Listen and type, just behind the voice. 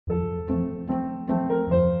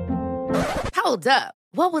Hold up.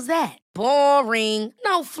 What was that? Boring.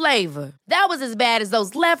 No flavor. That was as bad as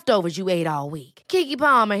those leftovers you ate all week. Keke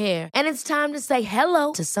Palmer here, and it's time to say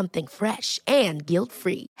hello to something fresh and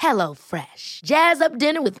guilt-free. Hello Fresh. Jazz up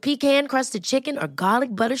dinner with pecan-crusted chicken or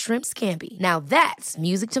garlic butter shrimp scampi. Now that's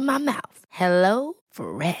music to my mouth. Hello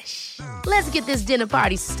Fresh. Let's get this dinner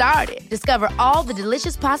party started. Discover all the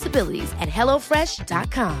delicious possibilities at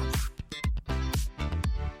hellofresh.com.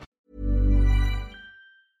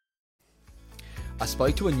 I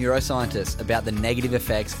spoke to a neuroscientist about the negative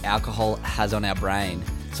effects alcohol has on our brain.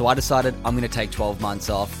 So I decided I'm going to take 12 months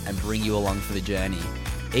off and bring you along for the journey.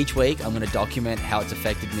 Each week, I'm going to document how it's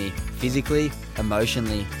affected me physically,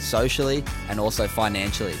 emotionally, socially, and also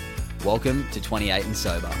financially. Welcome to 28 and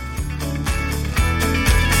Sober.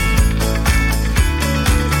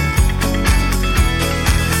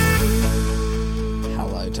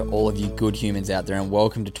 Hello to all of you good humans out there, and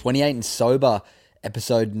welcome to 28 and Sober.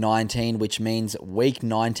 Episode 19, which means week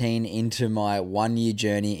 19 into my 1 year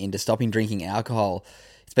journey into stopping drinking alcohol.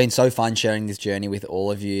 It's been so fun sharing this journey with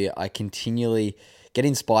all of you. I continually get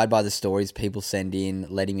inspired by the stories people send in,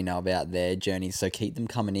 letting me know about their journeys, so keep them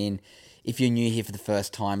coming in. If you're new here for the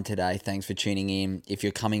first time today, thanks for tuning in. If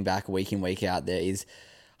you're coming back week in, week out, there is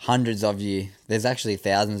hundreds of you. There's actually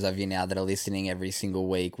thousands of you now that are listening every single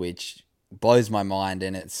week, which blows my mind,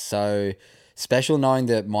 and it's so special knowing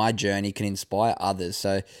that my journey can inspire others.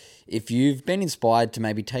 So if you've been inspired to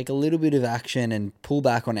maybe take a little bit of action and pull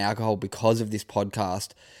back on alcohol because of this podcast,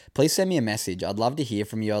 please send me a message. I'd love to hear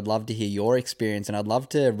from you. I'd love to hear your experience, and I'd love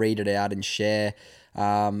to read it out and share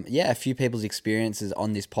a few people's experiences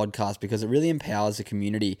on this podcast, because it really empowers the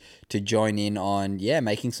community to join in on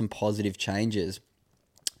making some positive changes.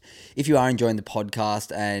 If you are enjoying the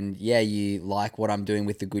podcast and you like what I'm doing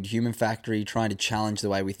with the Good Human Factory, trying to challenge the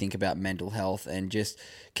way we think about mental health and just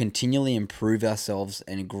continually improve ourselves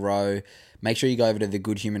and grow, make sure you go over to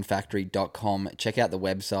thegoodhumanfactory.com, check out the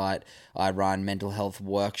website. I run mental health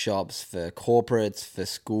workshops for corporates, for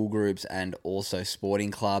school groups, and also sporting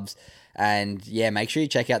clubs. And make sure you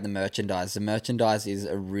check out the merchandise. The merchandise is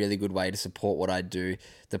a really good way to support what I do.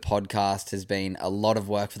 The podcast has been a lot of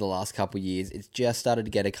work for the last couple of years. It's just started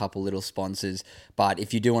to get a couple little sponsors. But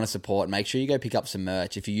if you do want to support, make sure you go pick up some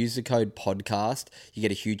merch. If you use the code podcast, you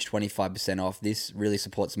get a huge 25% off. This really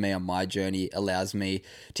supports me on my journey, allows me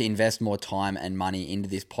to invest more time and money into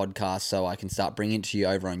this podcast so I can start bringing it to you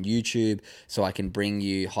over on YouTube, so I can bring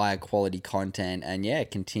you higher quality content and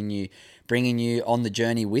continue bringing you on the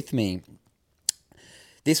journey with me.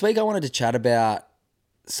 This week I wanted to chat about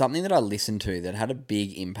something that I listened to that had a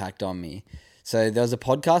big impact on me. So there was a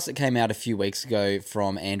podcast that came out a few weeks ago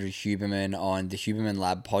from Andrew Huberman on the Huberman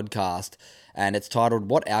Lab podcast, and it's titled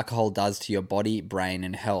What Alcohol Does to Your Body, Brain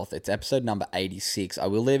and Health. It's episode number 86. I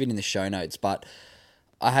will leave it in the show notes, but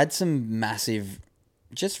I had some massive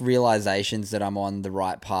just realizations that I'm on the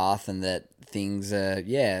right path and that things are,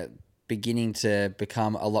 beginning to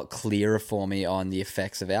become a lot clearer for me on the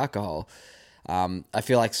effects of alcohol. I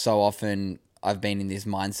feel like so often I've been in this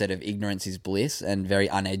mindset of ignorance is bliss and very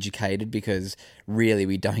uneducated, because really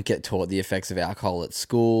we don't get taught the effects of alcohol at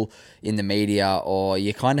school, in the media, or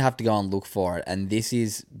you kind of have to go and look for it. And this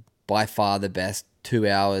is by far the best 2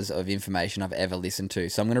 hours of information I've ever listened to.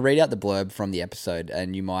 So I'm going to read out the blurb from the episode,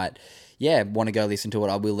 and you might, want to go listen to it.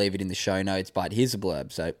 I will leave it in the show notes, but here's the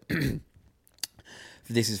blurb. So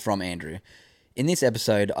this is from Andrew. In this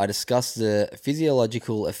episode, I discuss the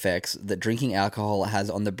physiological effects that drinking alcohol has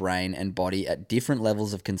on the brain and body at different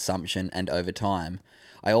levels of consumption and over time.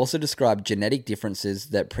 I also describe genetic differences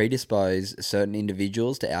that predispose certain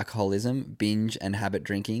individuals to alcoholism, binge, and habit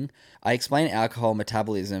drinking. I explain alcohol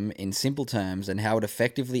metabolism in simple terms and how it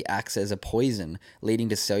effectively acts as a poison, leading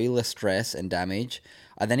to cellular stress and damage.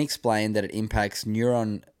 I then explain that it impacts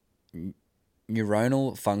neuronal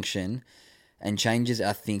function and changes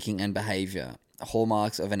our thinking and behavior,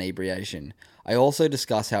 hallmarks of inebriation. I also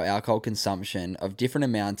discuss how alcohol consumption of different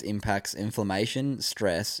amounts impacts inflammation,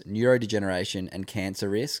 stress, neurodegeneration, and cancer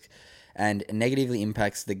risk, and negatively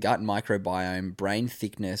impacts the gut microbiome, brain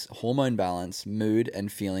thickness, hormone balance, mood,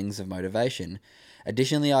 and feelings of motivation.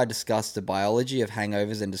 Additionally, I discuss the biology of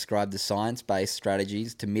hangovers and describe the science-based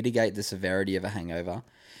strategies to mitigate the severity of a hangover.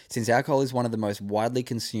 Since alcohol is one of the most widely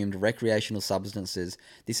consumed recreational substances,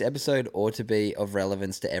 this episode ought to be of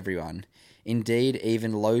relevance to everyone. Indeed,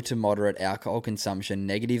 even low to moderate alcohol consumption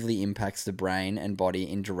negatively impacts the brain and body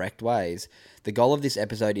in direct ways. The goal of this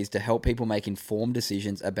episode is to help people make informed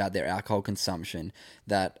decisions about their alcohol consumption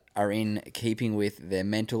that are in keeping with their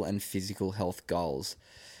mental and physical health goals.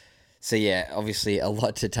 So obviously a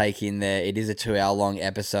lot to take in there. It is a 2 hour long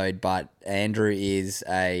episode, but Andrew is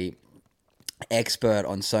a expert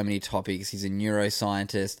on so many topics. He's a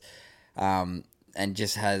neuroscientist, and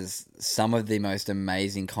just has some of the most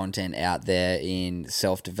amazing content out there in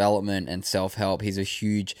self-development and self-help. He's a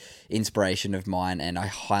huge inspiration of mine, and I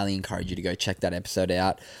highly encourage you to go check that episode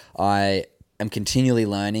out. I am continually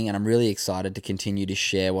learning, and I'm really excited to continue to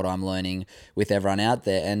share what I'm learning with everyone out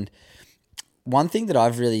there. And one thing that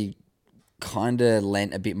I've really kind of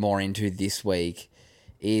lent a bit more into this week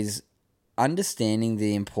is understanding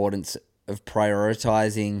the importance of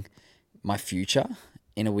prioritizing my future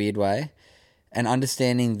in a weird way, and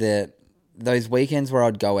understanding that those weekends where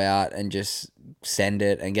I'd go out and just send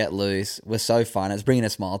it and get loose were so fun. It's bringing a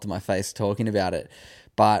smile to my face talking about it.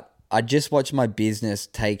 But I just watched my business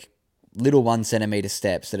take little 1 centimeter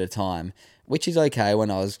steps at a time, which is okay when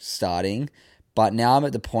I was starting. But now I'm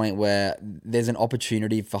at the point where there's an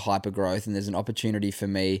opportunity for hyper growth, and there's an opportunity for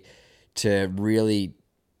me to really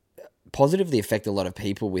positively affect a lot of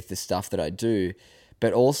people with the stuff that I do,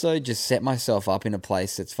 but also just set myself up in a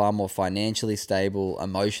place that's far more financially stable,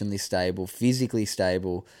 emotionally stable, physically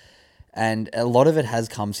stable. And a lot of it has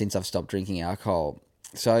come since I've stopped drinking alcohol.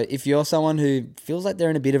 So if you're someone who feels like they're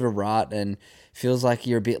in a bit of a rut and feels like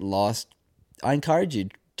you're a bit lost, I encourage you,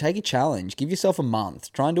 take a challenge. Give yourself a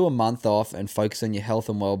month. Try and do a month off and focus on your health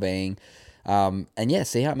and well-being. And yeah,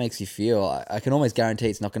 see how it makes you feel. I can almost guarantee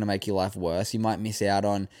it's not going to make your life worse. You might miss out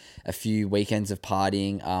on a few weekends of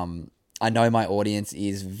partying. I know my audience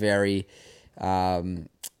is very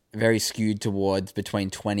skewed towards between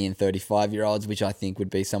 20 and 35-year-olds, which I think would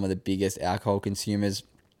be some of the biggest alcohol consumers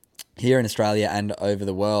here in Australia and over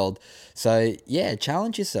the world. So yeah,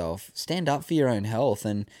 challenge yourself, stand up for your own health,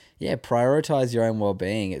 and yeah, prioritize your own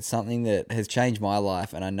well-being. It's something that has changed my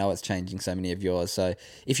life, and I know it's changing so many of yours. So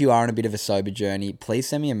if you are on a bit of a sober journey, please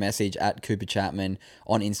send me a message at Cooper Chapman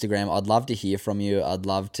on Instagram. I'd love to hear from you. I'd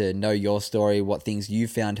love to know your story, what things you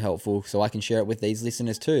found helpful, so I can share it with these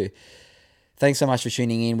listeners too. Thanks so much for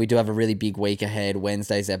tuning in. We do have a really big week ahead.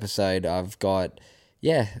 Wednesday's episode, I've got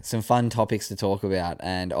some fun topics to talk about.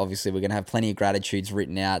 And obviously we're going to have plenty of gratitudes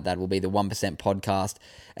written out. That will be the 1% podcast.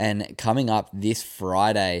 And coming up this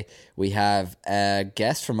Friday, we have a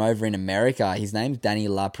guest from over in America. His name's Danny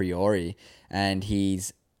LaPriori, and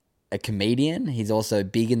he's a comedian. He's also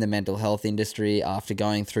big in the mental health industry after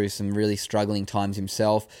going through some really struggling times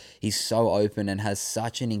himself. He's so open and has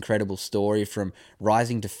such an incredible story, from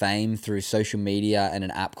rising to fame through social media and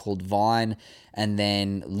an app called Vine, and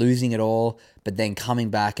then losing it all, but then coming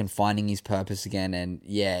back and finding his purpose again. And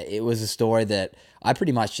yeah, it was a story that I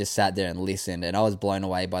pretty much just sat there and listened, and I was blown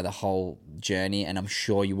away by the whole journey, and I'm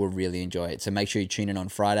sure you will really enjoy it. So make sure you tune in on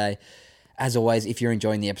Friday. As always, if you're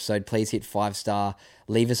enjoying the episode, please hit 5-star,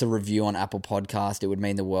 leave us a review on Apple Podcast. It would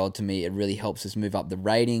mean the world to me. It really helps us move up the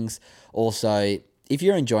ratings. Also, if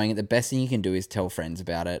you're enjoying it, the best thing you can do is tell friends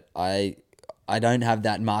about it. I don't have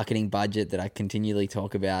that marketing budget that I continually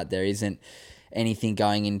talk about. There isn't anything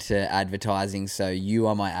going into advertising, so you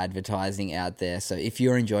are my advertising out there. So if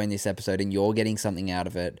you're enjoying this episode and you're getting something out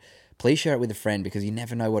of it, please share it with a friend, because you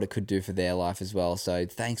never know what it could do for their life as well. So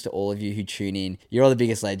thanks to all of you who tune in. You're all the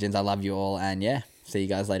biggest legends. I love you all. And yeah, see you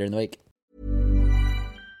guys later in the week.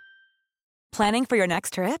 Planning for your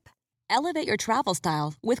next trip? Elevate your travel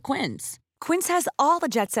style with Quince. Quince has all the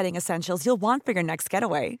jet-setting essentials you'll want for your next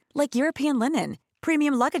getaway, like European linen,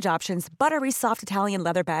 premium luggage options, buttery soft Italian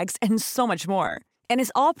leather bags, and so much more. And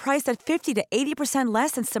is all priced at 50 to 80%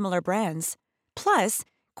 less than similar brands. Plus,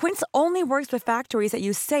 Quince only works with factories that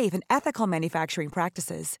use safe and ethical manufacturing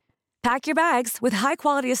practices. Pack your bags with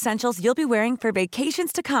high-quality essentials you'll be wearing for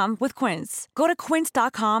vacations to come with Quince. Go to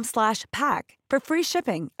quince.com/pack for free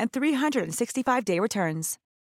shipping and 365-day returns.